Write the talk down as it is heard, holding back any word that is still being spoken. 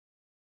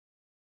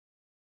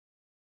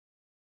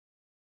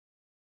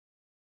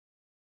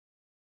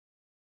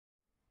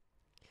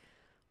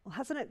Well,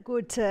 hasn't it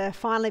good to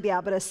finally be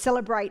able to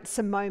celebrate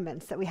some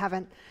moments that we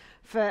haven't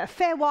for a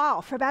fair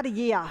while, for about a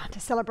year, to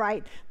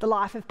celebrate the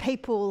life of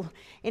people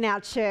in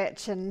our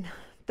church and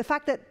the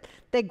fact that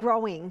they're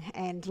growing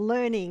and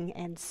learning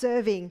and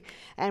serving,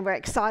 and we're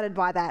excited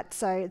by that.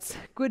 So it's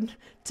good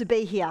to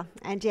be here.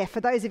 And yeah, for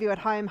those of you at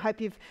home,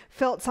 hope you've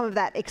felt some of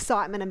that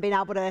excitement and been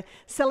able to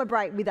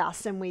celebrate with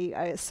us, and we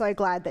are so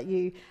glad that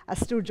you are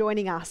still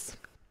joining us.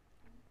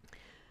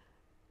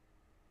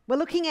 We're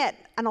looking at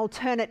an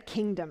alternate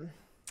kingdom.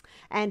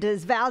 And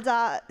as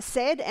Valda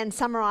said and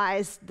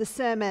summarised the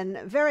sermon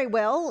very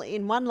well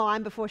in one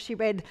line before she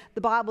read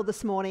the Bible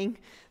this morning,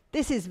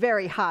 this is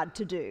very hard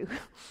to do.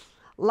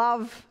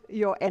 Love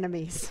your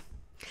enemies.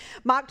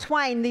 Mark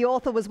Twain, the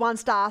author, was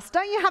once asked,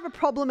 don't you have a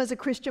problem as a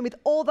Christian with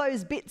all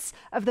those bits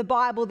of the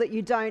Bible that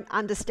you don't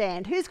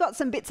understand? Who's got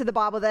some bits of the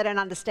Bible they don't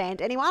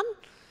understand? Anyone?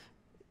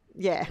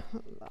 Yeah,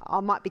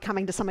 I might be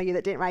coming to some of you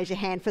that didn't raise your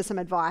hand for some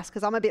advice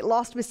because I'm a bit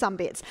lost with some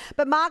bits.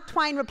 But Mark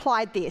Twain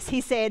replied this. He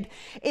said,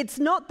 it's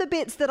not the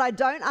bits that I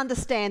don't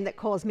understand that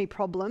cause me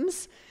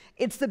problems.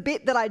 It's the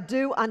bit that I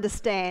do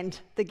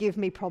understand that give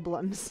me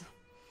problems.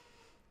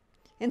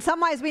 In some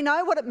ways, we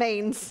know what it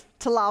means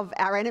to love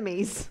our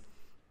enemies,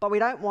 but we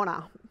don't want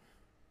to.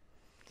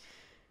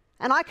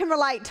 And I can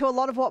relate to a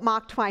lot of what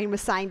Mark Twain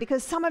was saying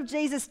because some of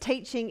Jesus'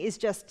 teaching is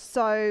just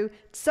so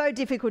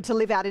difficult to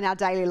live out in our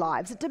daily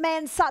lives. It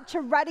demands such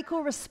a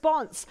radical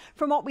response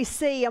from what we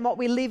see and what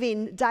we live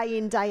in,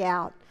 day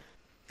out.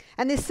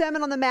 And this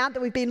Sermon on the Mount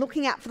that we've been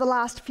looking at for the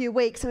last few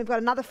weeks, and we've got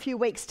another few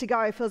weeks to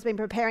go. Phil's been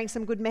preparing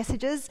some good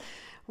messages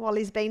while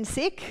he's been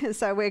sick,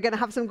 so we're going to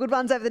have some good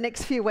ones over the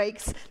next few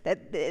weeks. That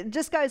it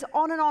just goes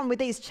on and on with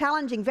these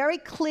challenging, very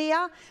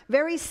clear,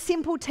 very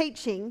simple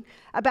teaching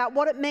about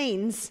what it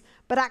means,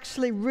 but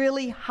actually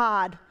really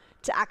hard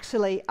to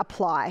actually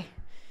apply.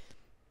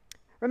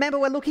 Remember,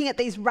 we're looking at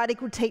these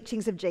radical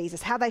teachings of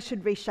Jesus, how they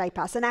should reshape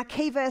us. And our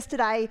key verse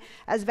today,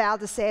 as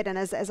Valda said, and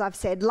as I've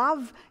said,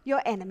 love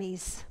your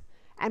enemies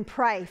and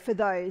pray for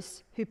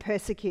those who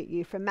persecute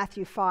you, from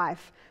Matthew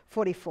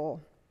 5:44.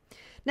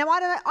 Now,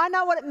 I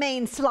know what it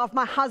means to love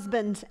my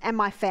husband and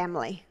my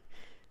family.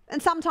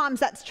 And sometimes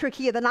that's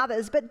trickier than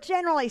others, but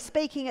generally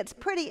speaking, it's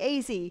pretty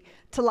easy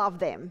to love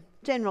them,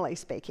 generally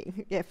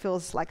speaking. Yeah, it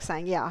feels like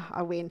saying, yeah,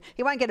 I win.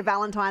 He won't get a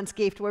Valentine's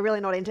gift. We're really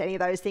not into any of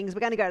those things.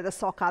 We're going to go to the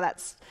soccer.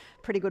 That's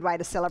a pretty good way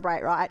to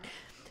celebrate, right?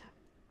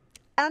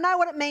 And I know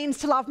what it means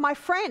to love my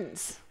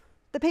friends,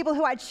 the people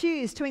who I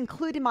choose to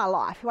include in my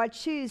life, who I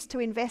choose to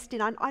invest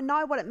in. I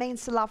know what it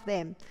means to love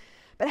them.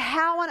 But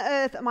how on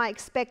earth am I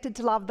expected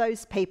to love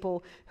those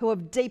people who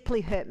have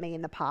deeply hurt me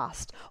in the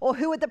past, or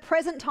who at the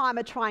present time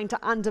are trying to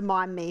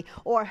undermine me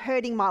or are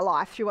hurting my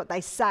life through what they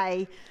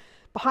say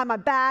behind my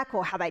back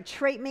or how they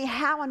treat me?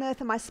 How on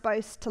earth am I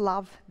supposed to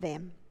love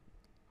them?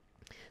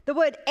 The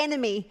word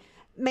enemy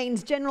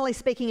means, generally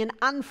speaking, an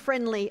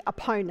unfriendly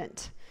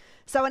opponent.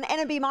 So an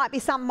enemy might be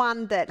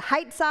someone that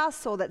hates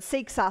us or that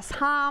seeks us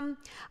harm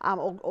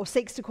or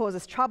seeks to cause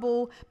us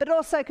trouble, but it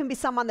also can be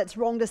someone that's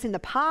wronged us in the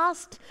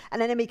past.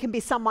 An enemy can be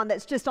someone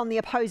that's just on the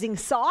opposing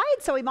side,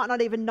 so we might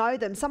not even know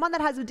them. Someone that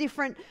has a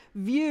different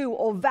view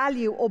or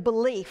value or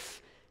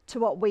belief to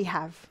what we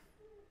have.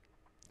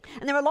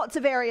 And there are lots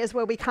of areas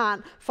where we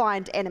can't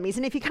find enemies.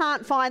 And if you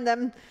can't find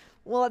them,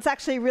 well, it's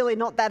actually really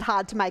not that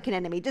hard to make an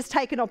enemy. Just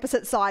take an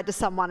opposite side to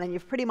someone and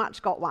you've pretty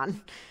much got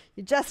one.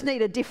 You just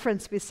need a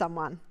difference with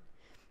someone.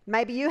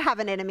 Maybe you have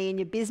an enemy in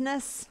your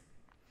business,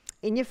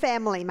 in your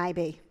family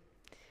maybe.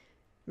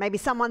 Maybe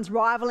someone's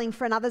rivaling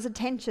for another's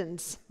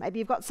attentions. Maybe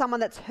you've got someone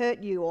that's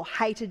hurt you or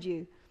hated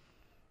you.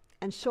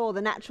 And sure,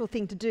 the natural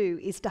thing to do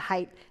is to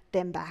hate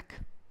them back.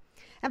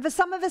 And for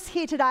some of us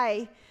here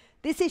today,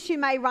 this issue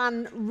may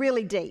run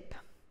really deep.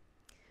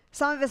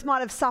 Some of us might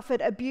have suffered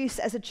abuse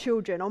as a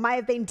children or may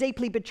have been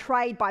deeply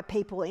betrayed by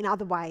people in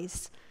other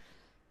ways.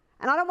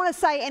 And I don't want to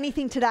say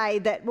anything today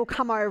that will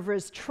come over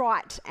as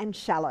trite and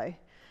shallow.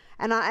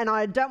 And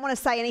I don't want to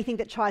say anything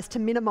that tries to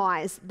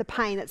minimise the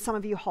pain that some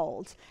of you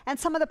hold and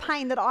some of the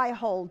pain that I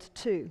hold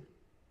too.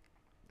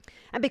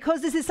 And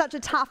because this is such a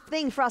tough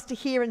thing for us to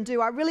hear and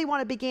do, I really want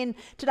to begin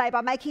today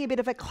by making a bit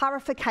of a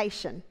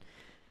clarification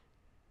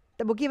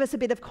that will give us a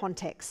bit of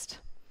context.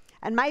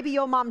 And maybe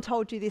your mum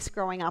told you this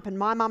growing up and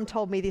my mum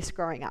told me this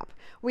growing up.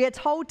 We are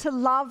told to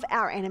love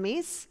our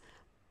enemies,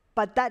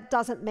 but that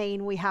doesn't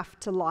mean we have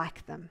to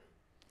like them.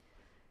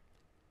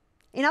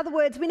 In other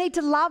words, we need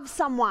to love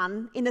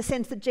someone in the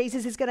sense that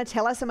Jesus is going to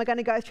tell us, and we're going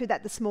to go through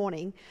that this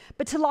morning.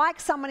 But to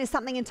like someone is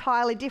something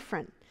entirely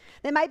different.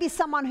 There may be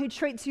someone who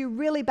treats you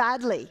really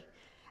badly,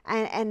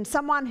 and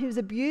someone who's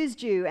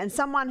abused you, and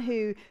someone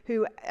who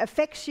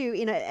affects you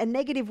in a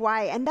negative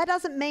way. And that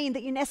doesn't mean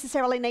that you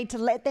necessarily need to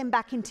let them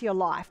back into your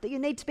life, that you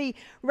need to be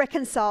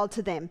reconciled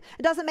to them.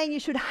 It doesn't mean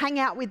you should hang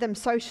out with them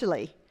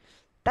socially.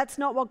 That's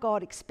not what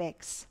God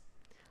expects.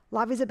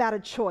 Love is about a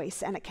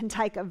choice, and it can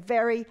take a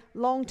very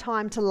long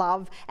time to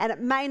love, and it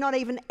may not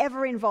even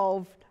ever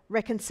involve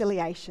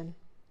reconciliation.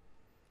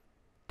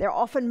 There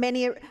are often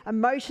many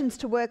emotions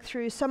to work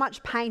through, so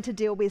much pain to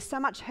deal with, so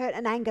much hurt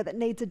and anger that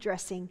needs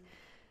addressing,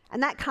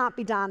 and that can't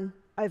be done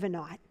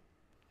overnight.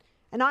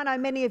 And I know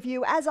many of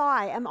you, as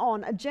I am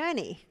on a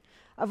journey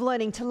of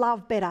learning to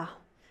love better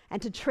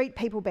and to treat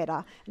people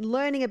better, and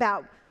learning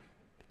about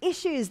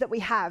issues that we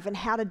have and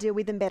how to deal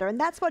with them better. And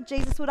that's what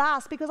Jesus would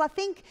ask, because I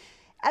think,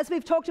 as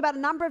we've talked about a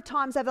number of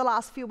times over the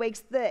last few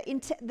weeks,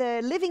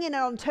 the living in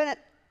an alternate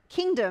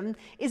kingdom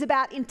is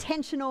about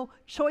intentional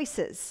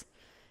choices.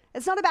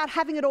 It's not about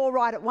having it all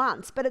right at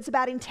once, but it's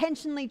about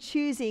intentionally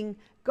choosing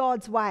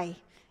God's way,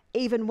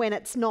 even when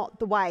it's not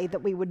the way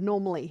that we would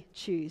normally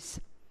choose.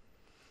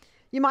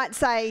 You might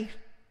say,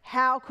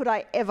 how could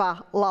I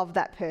ever love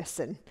that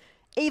person?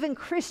 Even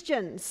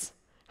Christians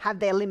have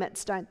their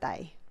limits, don't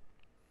they?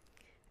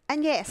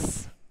 And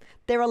yes,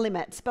 there are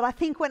limits, but I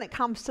think when it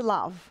comes to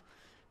love,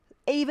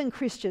 even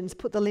Christians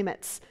put the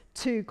limits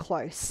too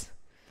close.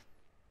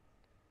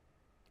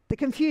 The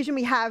confusion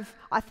we have,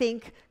 I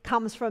think,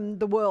 comes from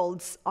the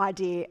world's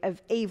idea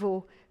of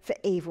evil for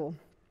evil.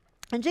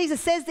 And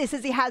Jesus says this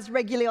as he has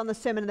regularly on the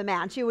Sermon on the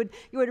Mount. You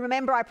would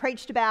remember I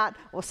preached about,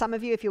 or some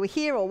of you if you were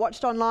here or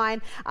watched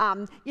online,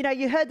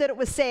 you heard that it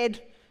was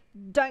said,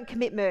 don't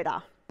commit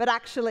murder. But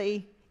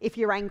actually, if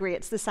you're angry,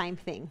 it's the same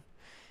thing.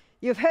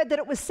 You've heard that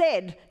it was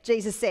said,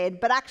 Jesus said,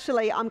 but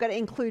actually I'm going to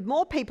include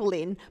more people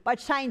in by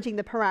changing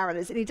the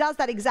parameters. And he does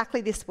that exactly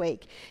this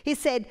week. He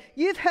said,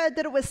 you've heard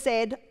that it was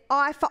said,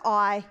 eye for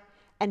eye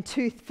and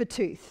tooth for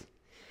tooth.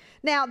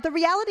 Now, the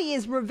reality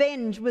is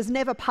revenge was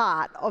never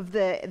part of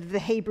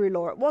the Hebrew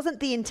law. It wasn't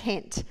the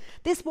intent.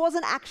 This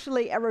wasn't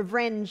actually a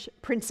revenge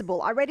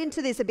principle. I read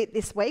into this a bit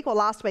this week, or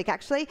last week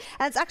actually,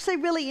 and it's actually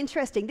really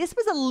interesting. This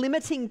was a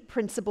limiting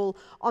principle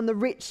on the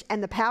rich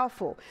and the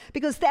powerful,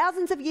 because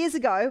thousands of years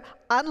ago,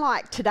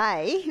 unlike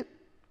today,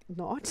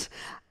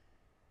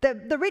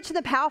 the rich and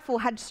the powerful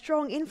had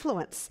strong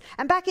influence.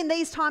 And back in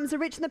these times, the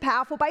rich and the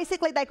powerful,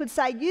 basically they could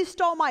say, you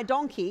stole my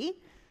donkey,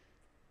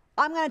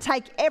 I'm going to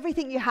take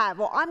everything you have,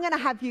 or I'm going to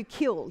have you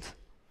killed.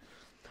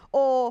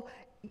 Or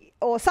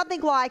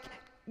something like,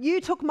 you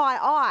took my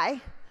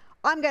eye,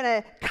 I'm going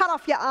to cut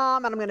off your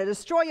arm and I'm going to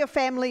destroy your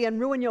family and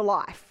ruin your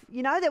life.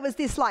 You know, there was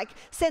this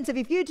sense of,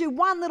 if you do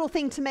one little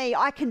thing to me,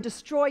 I can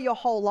destroy your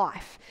whole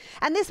life.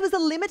 And this was a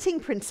limiting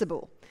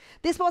principle.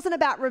 This wasn't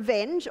about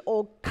revenge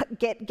or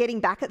getting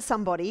back at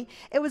somebody.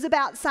 It was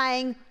about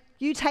saying,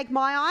 you take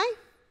my eye,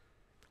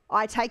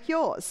 I take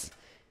yours.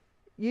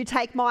 You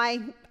take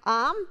my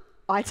arm,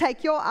 I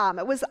take your arm.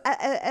 It was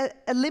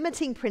a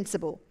limiting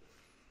principle.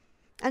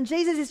 And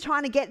Jesus is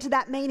trying to get to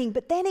that meaning,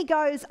 but then he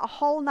goes a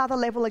whole nother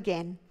level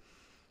again,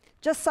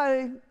 just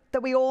so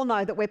that we all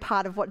know that we're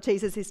part of what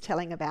Jesus is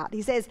telling about.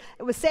 He says,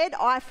 it was said,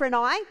 eye for an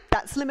eye,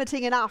 that's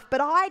limiting enough, but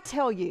I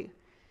tell you,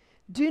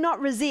 do not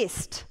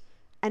resist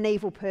an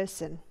evil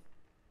person.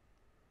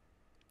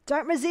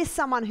 Don't resist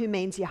someone who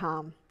means you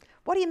harm.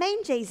 What do you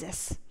mean,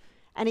 Jesus?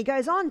 And he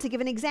goes on to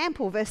give an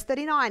example, verse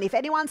 39. If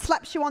anyone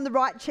slaps you on the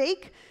right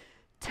cheek,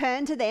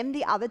 turn to them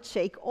the other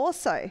cheek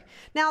also.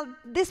 Now,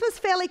 this was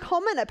fairly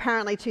common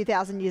apparently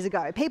 2,000 years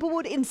ago. People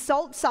would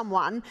insult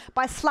someone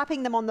by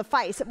slapping them on the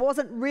face. It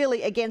wasn't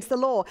really against the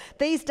law.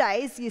 These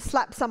days, you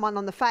slap someone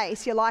on the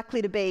face, you're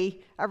likely to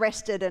be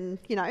arrested and,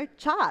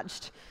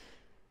 charged.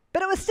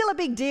 But it was still a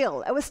big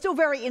deal. It was still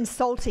very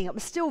insulting. It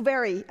was still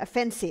very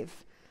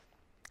offensive.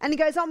 And he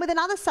goes on with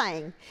another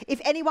saying,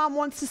 if anyone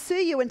wants to sue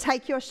you and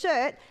take your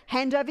shirt,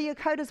 hand over your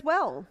coat as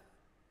well.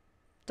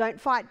 Don't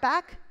fight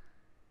back.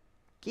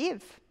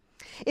 Give.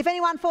 If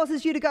anyone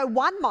forces you to go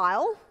 1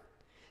 mile,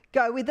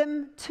 go with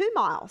them 2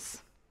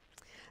 miles.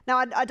 Now,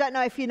 I don't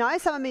know if you know,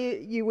 some of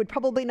you would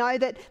probably know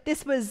that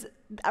this was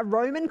a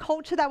Roman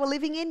culture they were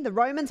living in. The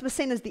Romans were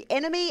seen as the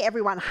enemy,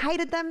 everyone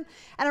hated them,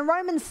 and a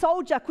Roman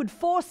soldier could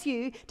force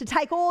you to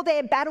take all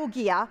their battle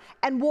gear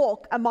and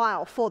walk 1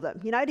 mile for them,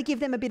 to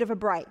give them a bit of a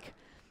break.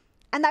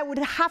 And they would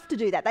have to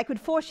do that. They could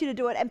force you to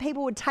do it, and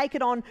people would take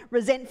it on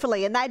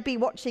resentfully, and they'd be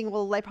watching.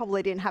 Well, they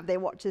probably didn't have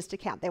their watches to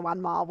count their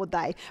 1 mile, would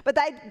they? But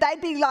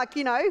they'd be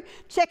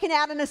checking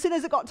out, and as soon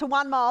as it got to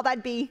 1 mile,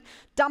 they'd be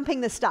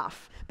dumping the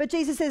stuff. But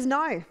Jesus says,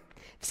 no.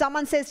 If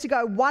someone says to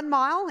go 1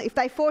 mile, if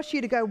they force you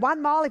to go 1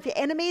 mile, if your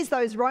enemies,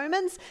 those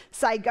Romans,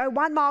 say, go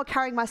 1 mile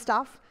carrying my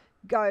stuff,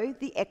 go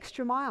the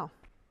extra mile.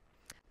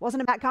 It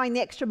wasn't about going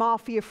the extra mile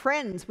for your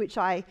friends, which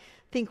I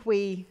think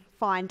we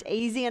find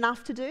easy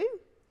enough to do.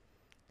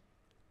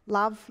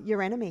 Love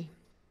your enemy.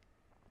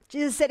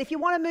 Jesus said, if you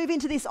want to move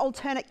into this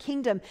alternate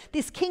kingdom,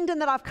 this kingdom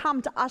that I've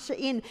come to usher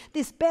in,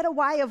 this better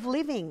way of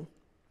living,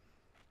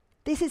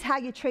 this is how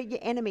you treat your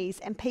enemies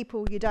and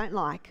people you don't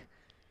like.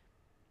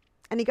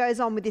 And he goes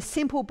on with this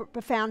simple but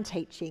profound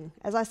teaching.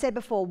 As I said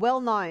before,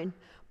 well known,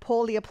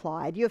 poorly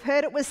applied. You have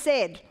heard it was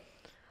said,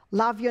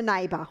 love your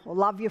neighbour, or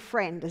love your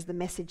friend, as the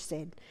message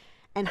said,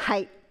 and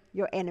hate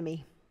your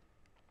enemy.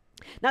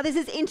 Now, this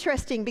is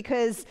interesting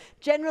because,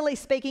 generally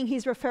speaking,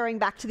 he's referring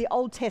back to the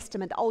Old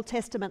Testament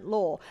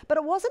law. But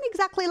it wasn't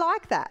exactly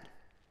like that.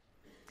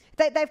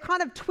 They've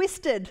kind of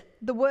twisted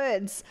the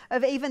words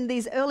of even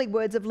these early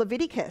words of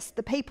Leviticus.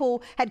 The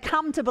people had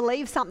come to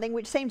believe something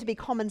which seemed to be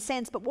common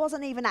sense, but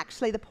wasn't even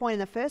actually the point in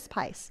the first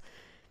place.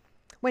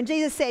 When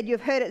Jesus said,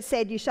 "You've heard it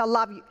said, you shall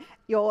love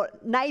your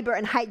neighbour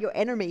and hate your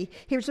enemy,"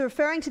 he was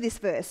referring to this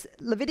verse,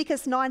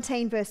 Leviticus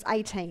 19 verse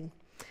 18,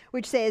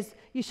 which says,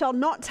 "You shall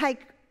not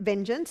take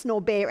vengeance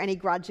nor bear any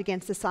grudge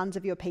against the sons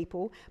of your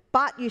people,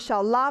 but you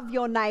shall love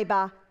your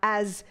neighbour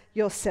as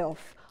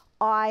yourself.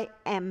 I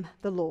am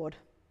the Lord."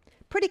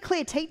 Pretty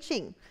clear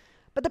teaching.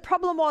 But the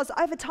problem was,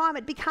 over time,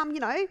 it became,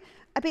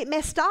 a bit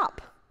messed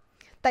up.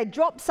 They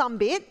dropped some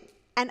bit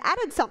and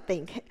added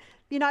something.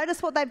 You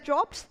notice what they've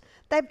dropped?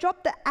 They've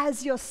dropped the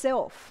 "as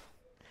yourself."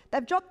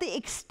 They've dropped the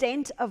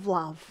extent of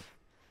love.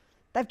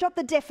 They've dropped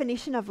the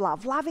definition of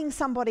love, loving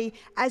somebody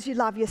as you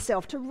love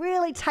yourself, to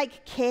really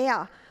take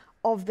care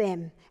of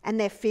them and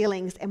their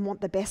feelings and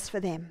want the best for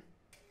them.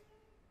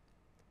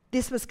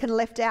 This was kind of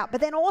left out.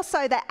 But then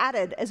also they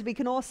added, as we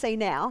can all see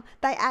now,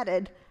 they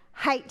added,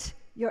 "hate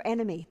your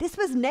enemy." This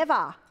was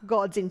never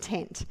God's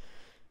intent.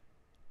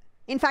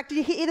 In fact,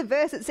 you hear the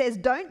verse, it says,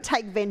 "Don't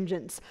take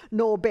vengeance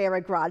nor bear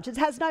a grudge." It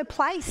has no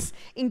place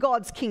in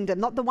God's kingdom,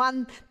 not the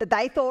one that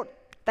they thought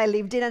they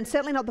lived in, and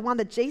certainly not the one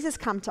that Jesus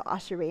came to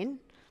usher in.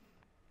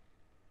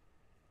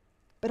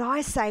 But I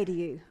say to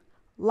you,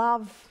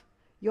 love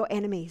your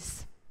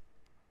enemies.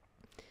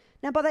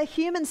 Now, by the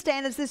human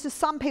standards, there's just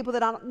some people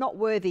that are not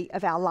worthy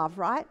of our love,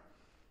 right?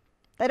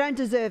 They don't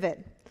deserve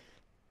it.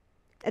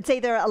 It's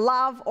either a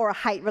love or a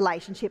hate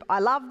relationship. I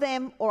love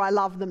them or I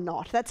love them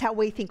not. That's how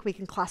we think we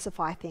can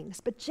classify things.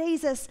 But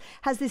Jesus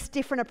has this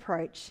different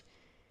approach.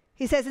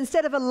 He says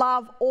instead of a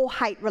love or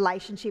hate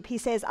relationship, he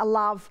says a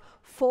love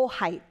for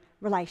hate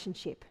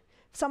relationship.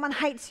 If someone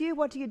hates you,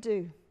 what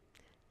do?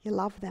 You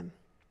love them.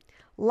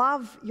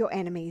 Love your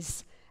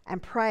enemies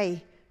and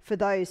pray for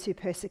those who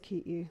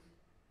persecute you.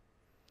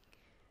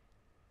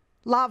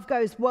 Love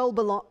goes well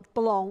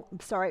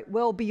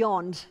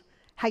beyond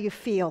how you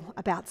feel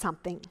about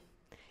something.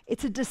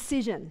 It's a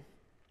decision.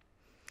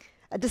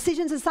 A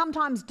decision to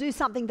sometimes do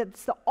something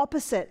that's the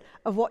opposite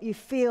of what you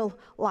feel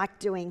like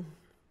doing.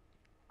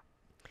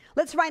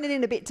 Let's rein it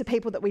in a bit to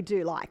people that we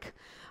do like.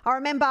 I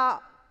remember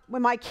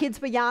when my kids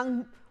were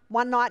young,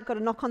 one night got a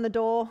knock on the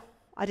door.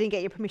 I didn't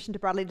get your permission,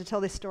 Bradley, to tell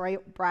this story,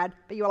 Brad,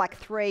 but you were like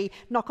 3,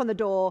 knock on the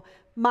door,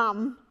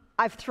 "Mum,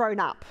 I've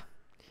thrown up."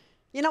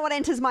 You know what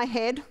enters my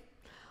head?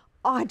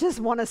 I just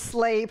want to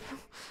sleep.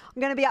 I'm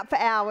going to be up for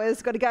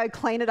hours, got to go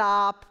clean it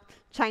up,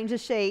 change the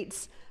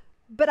sheets.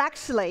 But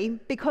actually,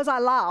 because I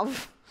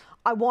love,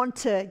 I want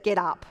to get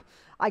up.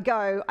 I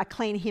go, I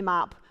clean him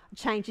up,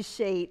 change his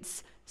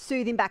sheets,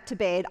 soothe him back to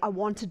bed. I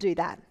want to do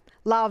that.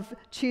 Love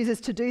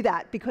chooses to do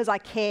that because I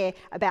care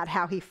about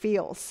how he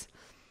feels.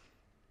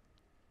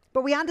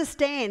 But we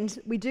understand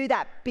we do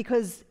that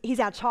because he's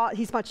our child,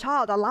 he's my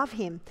child, I love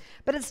him.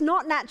 But it's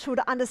not natural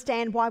to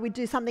understand why we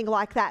do something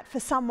like that for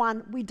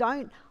someone we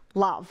don't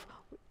love,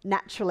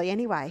 naturally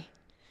anyway.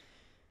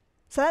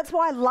 So that's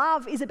why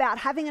love is about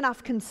having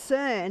enough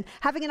concern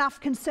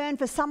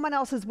for someone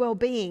else's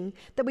well-being,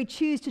 that we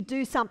choose to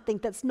do something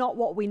that's not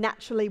what we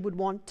naturally would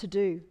want to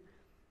do.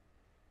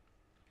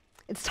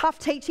 It's tough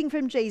teaching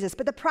from Jesus,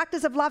 but the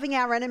practice of loving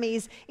our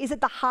enemies is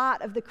at the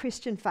heart of the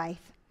Christian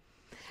faith.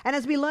 And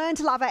as we learn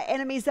to love our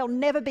enemies, there'll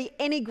never be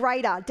any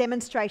greater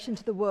demonstration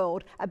to the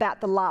world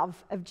about the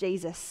love of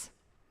Jesus.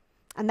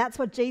 And that's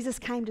what Jesus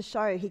came to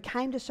show. He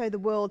came to show the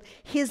world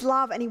his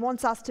love, and he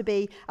wants us to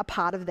be a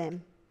part of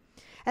them.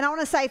 And I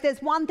want to say, if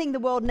there's one thing the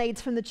world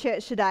needs from the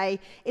church today,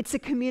 it's a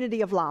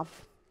community of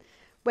love,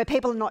 where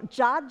people are not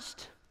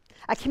judged,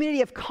 a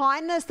community of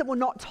kindness that will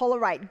not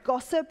tolerate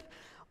gossip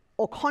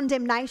or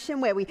condemnation,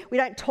 where we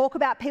don't talk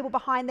about people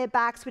behind their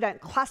backs, we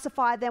don't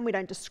classify them, we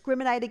don't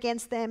discriminate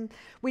against them.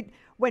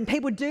 When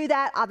people do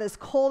that, others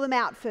call them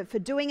out for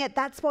doing it.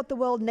 That's what the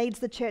world needs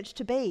the church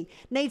to be.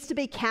 It needs to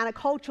be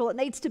countercultural. It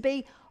needs to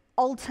be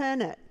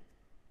alternate.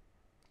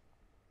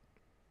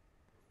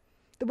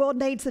 The world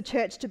needs the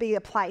church to be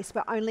a place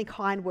where only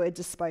kind words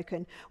are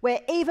spoken,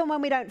 where even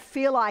when we don't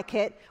feel like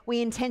it,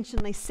 we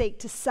intentionally seek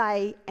to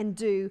say and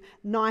do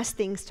nice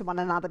things to one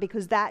another,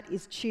 because that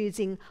is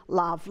choosing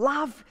love.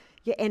 Love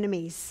your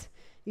enemies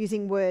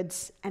using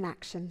words and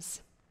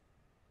actions.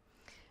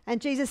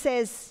 And Jesus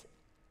says,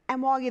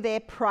 and while you're there,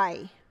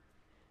 pray.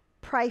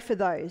 Pray for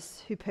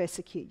those who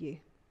persecute you.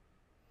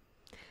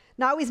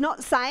 No, he's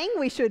not saying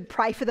we should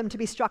pray for them to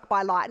be struck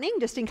by lightning,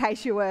 just in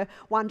case you were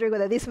wondering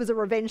whether this was a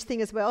revenge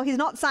thing as well. He's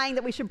not saying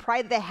that we should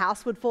pray that their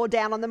house would fall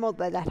down on them or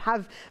that they'd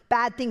have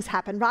bad things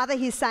happen. Rather,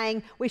 he's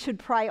saying we should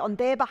pray on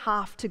their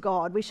behalf to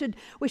God. We should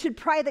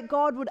pray that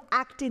God would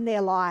act in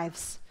their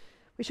lives.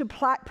 We should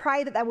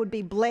pray that they would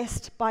be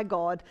blessed by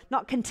God,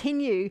 not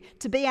continue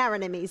to be our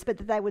enemies, but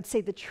that they would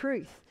see the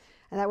truth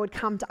and they would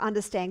come to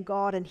understand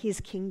God and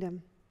his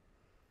kingdom.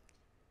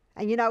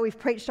 And you know, we've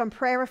preached on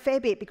prayer a fair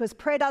bit, because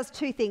prayer does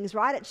 2 things,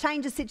 right? It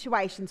changes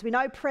situations. We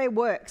know prayer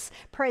works.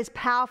 Prayer is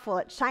powerful.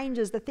 It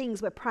changes the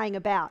things we're praying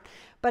about.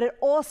 But it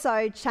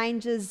also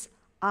changes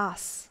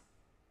us.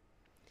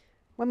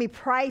 When we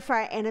pray for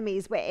our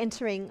enemies, we're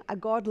entering a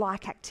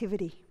God-like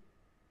activity.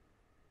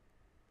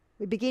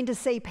 We begin to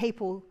see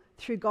people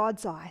through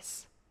God's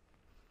eyes.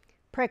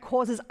 Prayer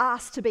causes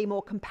us to be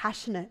more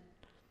compassionate.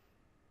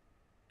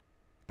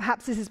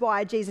 Perhaps this is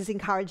why Jesus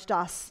encouraged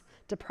us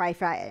to pray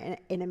for our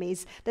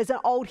enemies. There's an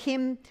old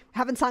hymn,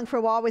 haven't sung for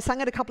a while. We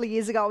sung it a couple of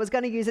years ago. I was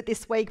going to use it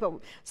this week, but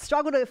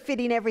struggled to fit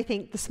in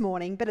everything this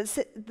morning. But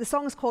the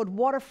song's called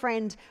What a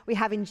Friend We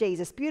Have in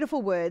Jesus.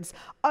 Beautiful words.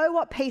 Oh,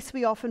 what peace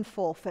we often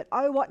forfeit.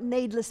 Oh, what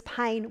needless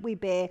pain we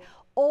bear.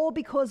 All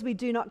because we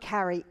do not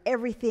carry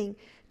everything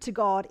to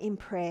God in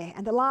prayer.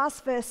 And the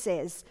last verse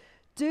says,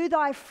 do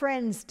thy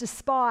friends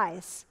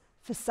despise,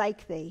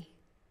 forsake thee?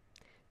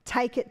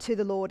 Take it to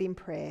the Lord in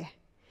prayer.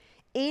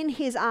 In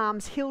his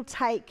arms he'll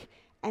take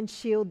and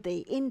shield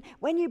thee.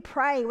 When you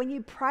pray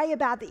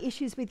about the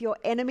issues with your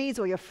enemies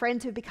or your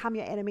friends who become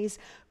your enemies,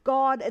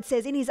 God, it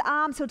says, in his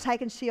arms he'll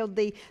take and shield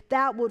thee.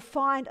 Thou wilt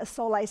find a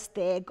solace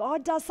there.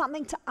 God does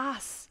something to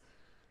us.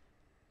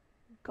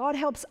 God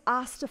helps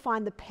us to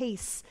find the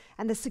peace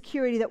and the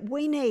security that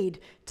we need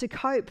to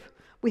cope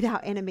with our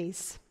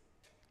enemies.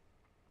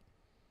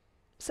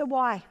 So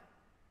why?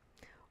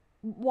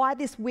 Why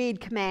this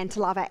weird command to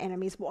love our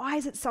enemies? Why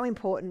is it so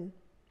important?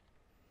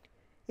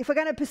 If we're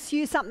going to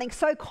pursue something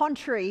so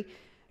contrary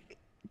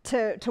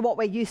to what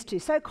we're used to,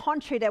 so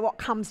contrary to what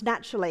comes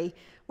naturally,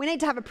 we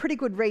need to have a pretty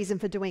good reason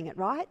for doing it,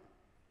 right?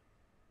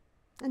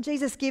 And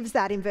Jesus gives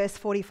that in verse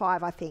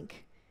 45, I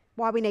think,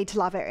 why we need to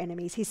love our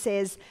enemies. He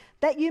says,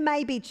 that you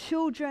may be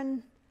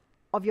children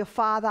of your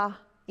Father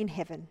in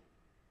heaven.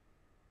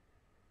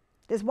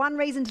 There's one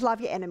reason to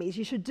love your enemies.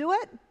 You should do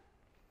it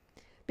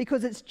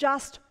because it's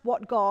just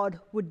what God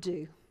would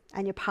do,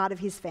 and you're part of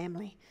his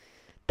family.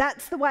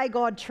 That's the way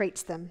God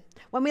treats them.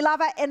 When we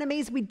love our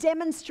enemies, we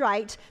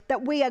demonstrate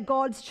that we are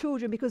God's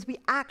children because we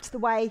act the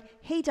way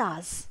he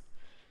does.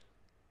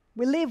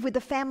 We live with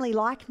the family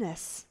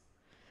likeness.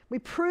 We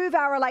prove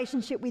our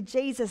relationship with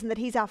Jesus and that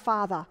he's our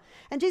Father.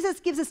 And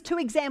Jesus gives us two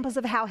examples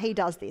of how he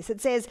does this.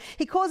 It says,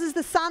 he causes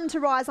the sun to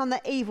rise on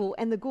the evil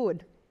and the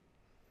good.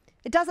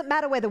 It doesn't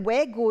matter whether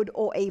we're good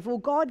or evil.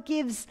 God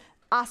gives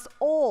us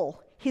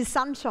all his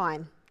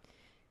sunshine.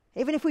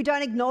 Even if we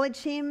don't acknowledge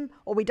him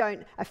or we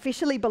don't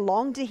officially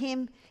belong to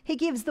him, he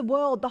gives the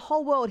world, the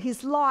whole world,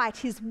 his light,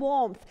 his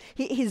warmth,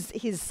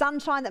 his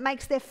sunshine that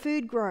makes their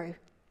food grow.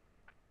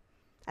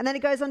 And then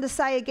it goes on to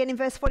say again in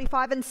verse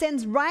 45, and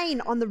sends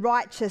rain on the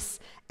righteous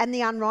and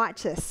the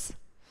unrighteous.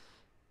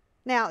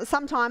 Now,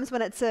 sometimes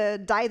when it's a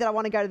day that I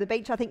want to go to the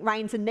beach, I think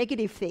rain's a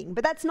negative thing,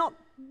 but that's not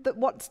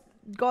what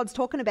God's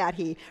talking about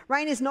here.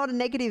 Rain is not a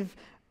negative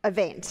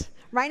event.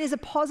 Rain is a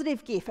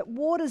positive gift. It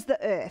waters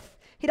the earth.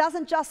 He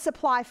doesn't just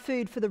supply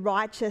food for the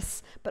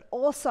righteous, but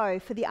also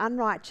for the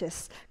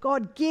unrighteous.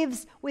 God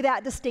gives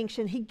without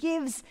distinction. He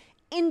gives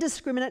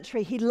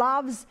indiscriminately. He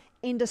loves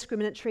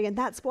indiscriminately, and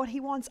that's what he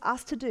wants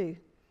us to do.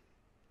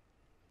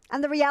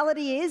 And the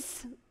reality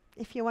is,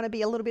 if you want to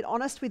be a little bit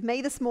honest with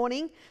me this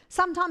morning,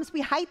 sometimes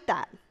we hate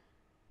that.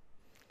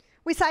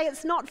 We say,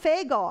 it's not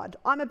fair, God.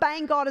 I'm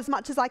obeying God as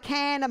much as I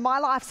can, and my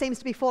life seems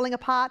to be falling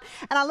apart.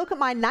 And I look at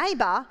my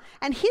neighbour,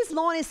 and his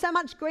lawn is so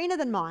much greener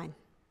than mine.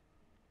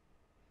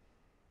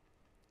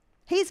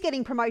 He's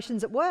getting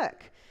promotions at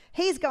work.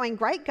 He's going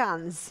great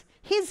guns.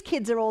 His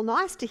kids are all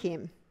nice to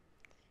him.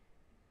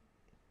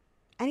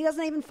 And he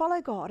doesn't even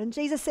follow God. And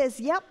Jesus says,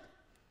 yep,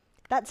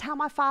 that's how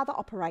my Father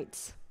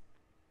operates.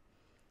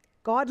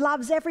 God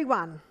loves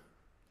everyone.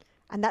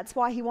 And that's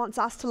why he wants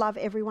us to love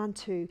everyone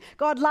too.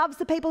 God loves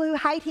the people who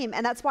hate him,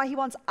 and that's why he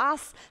wants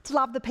us to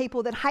love the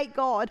people that hate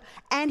God,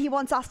 and he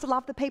wants us to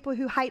love the people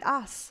who hate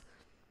us.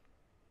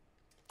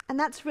 And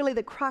that's really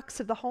the crux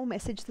of the whole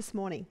message this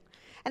morning.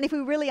 And if we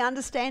really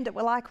understand it,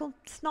 we're like, well,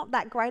 it's not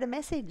that great a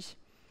message.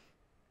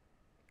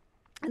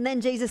 And then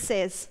Jesus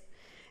says,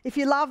 if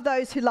you love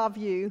those who love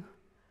you,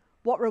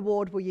 what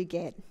reward will you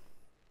get?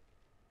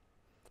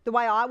 The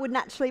way I would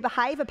naturally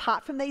behave,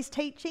 apart from these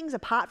teachings,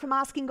 apart from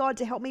asking God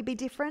to help me be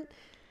different,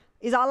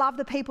 is I love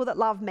the people that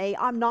love me.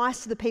 I'm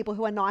nice to the people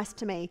who are nice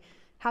to me.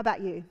 How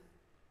about you?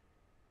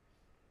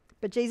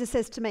 But Jesus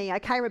says to me,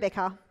 okay,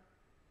 Rebecca,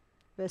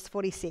 verse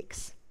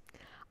 46,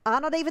 are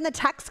not even the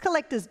tax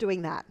collectors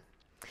doing that?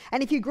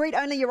 And if you greet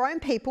only your own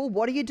people,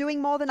 what are you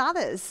doing more than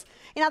others?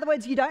 In other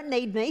words, you don't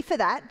need me for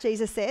that,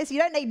 Jesus says. You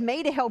don't need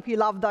me to help you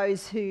love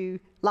those who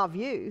love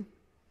you.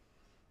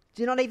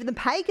 Do not even the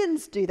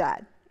pagans do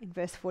that? In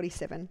verse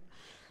 47.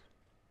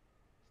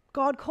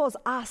 God calls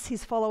us,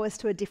 his followers,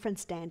 to a different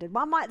standard.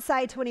 One might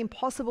say to an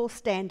impossible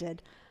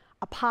standard,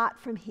 apart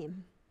from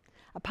him,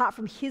 apart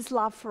from his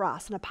love for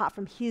us, and apart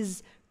from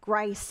his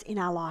grace in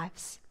our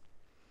lives.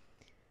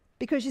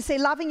 Because you see,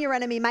 loving your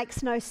enemy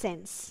makes no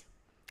sense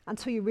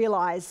until you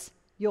realise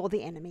you're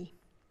the enemy.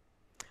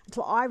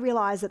 Until I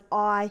realise that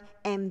I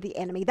am the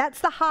enemy. That's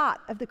the heart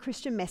of the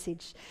Christian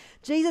message.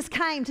 Jesus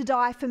came to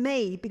die for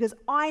me because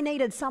I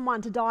needed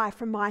someone to die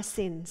for my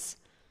sins.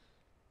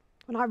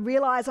 When I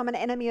realise I'm an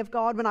enemy of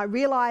God, when I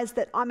realise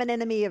that I'm an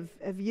enemy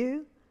of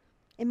you,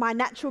 in my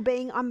natural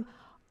being,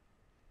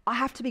 I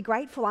have to be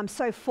grateful. I'm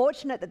so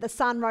fortunate that the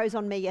sun rose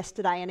on me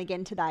yesterday and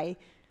again today.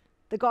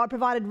 That God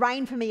provided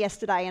rain for me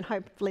yesterday and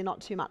hopefully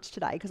not too much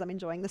today because I'm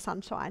enjoying the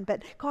sunshine.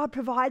 But God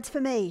provides for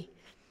me.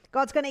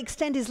 God's going to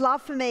extend his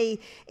love for me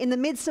in the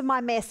midst of my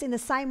mess in the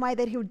same way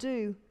that he'll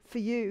do for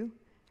you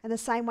and the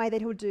same way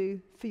that he'll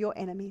do for your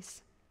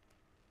enemies.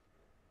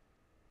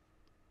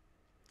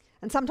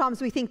 And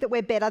sometimes we think that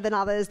we're better than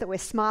others, that we're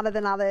smarter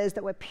than others,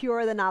 that we're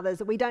purer than others,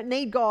 that we don't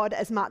need God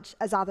as much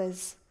as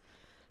others.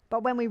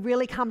 But when we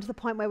really come to the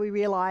point where we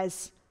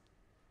realize,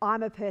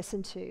 I'm a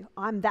person too,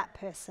 I'm that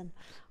person,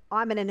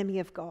 I'm an enemy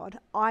of God,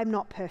 I'm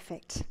not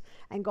perfect,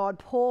 and God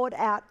poured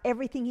out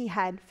everything he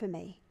had for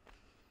me,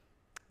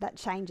 that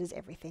changes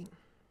everything.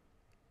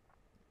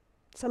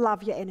 So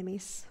love your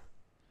enemies.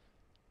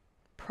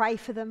 Pray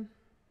for them.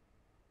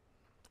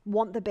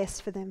 Want the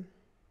best for them.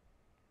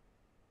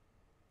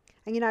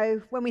 And you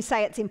know, when we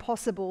say it's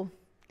impossible,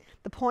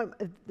 the point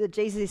that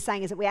Jesus is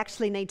saying is that we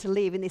actually need to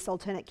live in this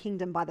alternate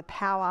kingdom by the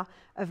power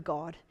of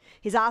God.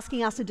 He's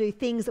asking us to do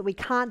things that we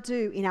can't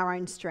do in our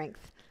own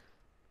strength.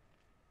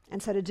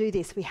 And so to do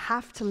this, we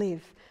have to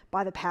live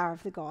by the power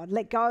of the God.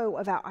 Let go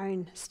of our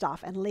own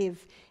stuff and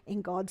live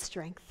in God's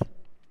strength.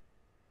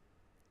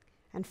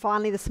 And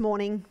finally this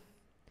morning,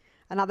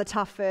 another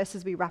tough verse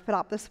as we wrap it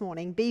up this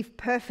morning. Be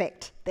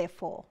perfect,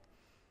 therefore.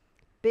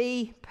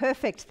 Be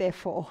perfect,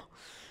 therefore,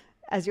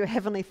 as your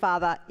heavenly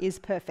Father is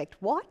perfect.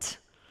 What?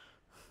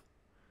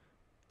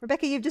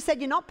 Rebecca, you've just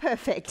said you're not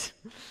perfect.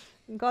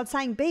 And God's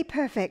saying, be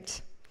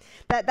perfect.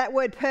 That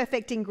word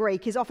perfect in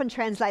Greek is often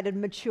translated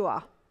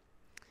mature.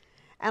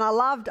 And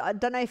I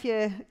don't know if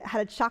you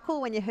had a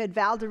chuckle when you heard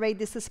Valda read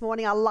this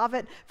morning. I love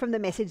it from the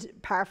Message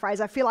paraphrase.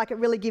 I feel like it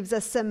really gives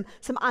us some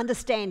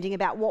understanding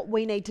about what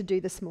we need to do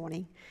this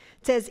morning.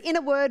 It says, in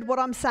a word, what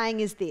I'm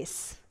saying is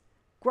this: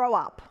 grow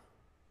up.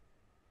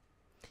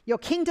 Your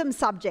kingdom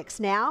subjects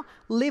now,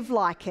 live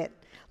like it.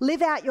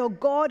 Live out your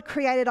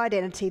God-created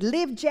identity.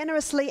 Live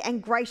generously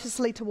and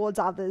graciously towards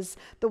others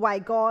the way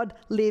God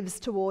lives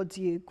towards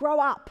you. Grow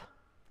up.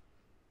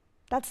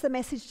 That's the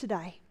message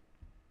today.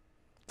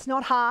 It's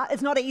not hard.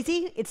 It's not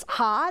easy. It's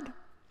hard.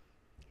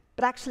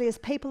 But actually, as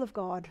people of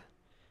God,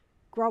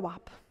 grow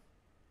up.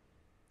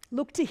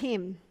 Look to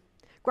him.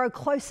 Grow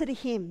closer to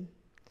him.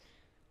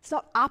 It's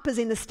not up as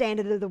in the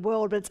standard of the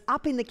world, but it's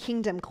up in the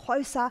kingdom,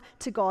 closer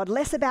to God,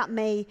 less about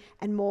me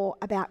and more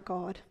about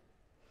God.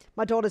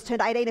 My daughter's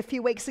turned 18 a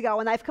few weeks ago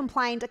and they've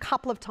complained a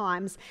couple of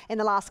times in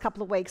the last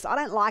couple of weeks. I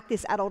don't like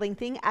this adulting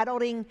thing.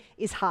 Adulting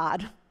is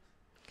hard.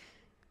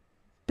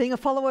 Being a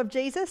follower of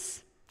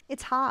Jesus,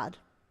 it's hard.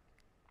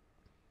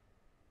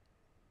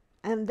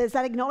 And there's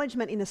that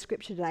acknowledgement in the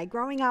scripture today.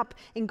 Growing up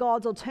in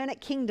God's alternate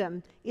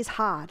kingdom is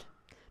hard,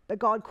 but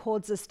God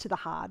calls us to the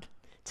hard,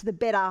 to the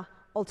better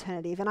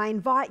alternative. And I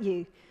invite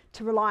you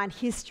to rely on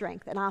his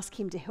strength and ask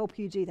him to help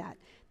you do that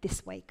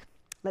this week.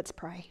 Let's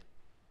pray.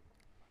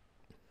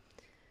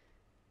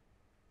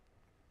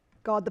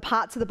 God, the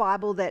parts of the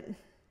Bible that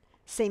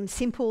seem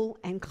simple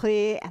and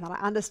clear and that I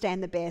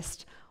understand the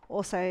best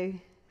also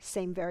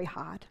seem very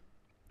hard.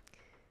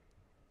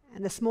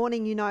 And this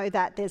morning, you know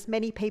that there's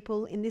many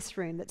people in this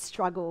room that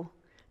struggle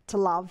to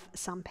love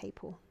some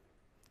people.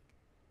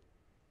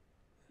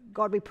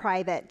 God, we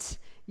pray that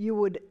you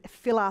would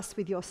fill us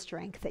with your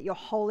strength, that your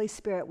Holy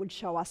Spirit would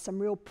show us some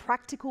real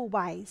practical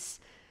ways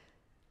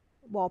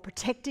while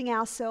protecting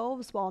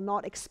ourselves, while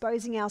not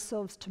exposing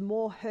ourselves to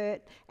more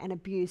hurt and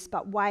abuse,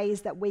 but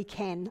ways that we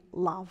can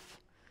love.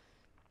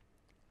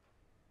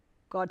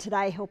 God,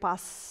 today help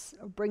us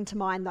bring to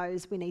mind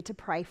those we need to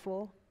pray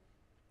for.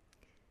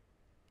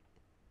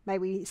 May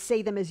we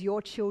see them as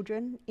your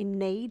children in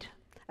need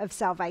of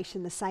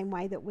salvation the same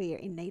way that we are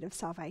in need of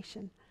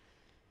salvation.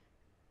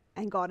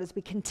 And God, as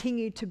we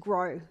continue to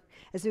grow,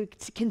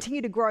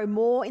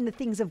 more in the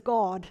things of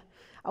God,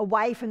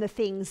 away from the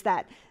things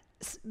that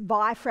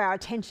vie for our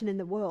attention in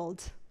the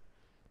world,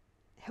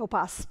 help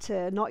us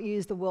to not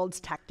use the world's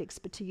tactics,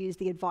 but to use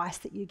the advice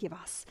that you give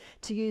us,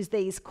 to use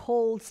these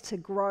calls to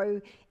grow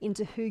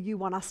into who you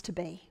want us to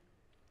be.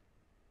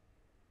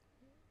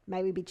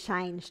 May we be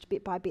changed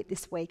bit by bit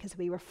this week as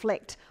we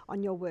reflect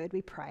on your word,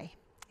 we pray.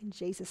 In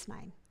Jesus'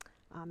 name,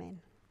 amen.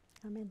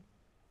 Amen.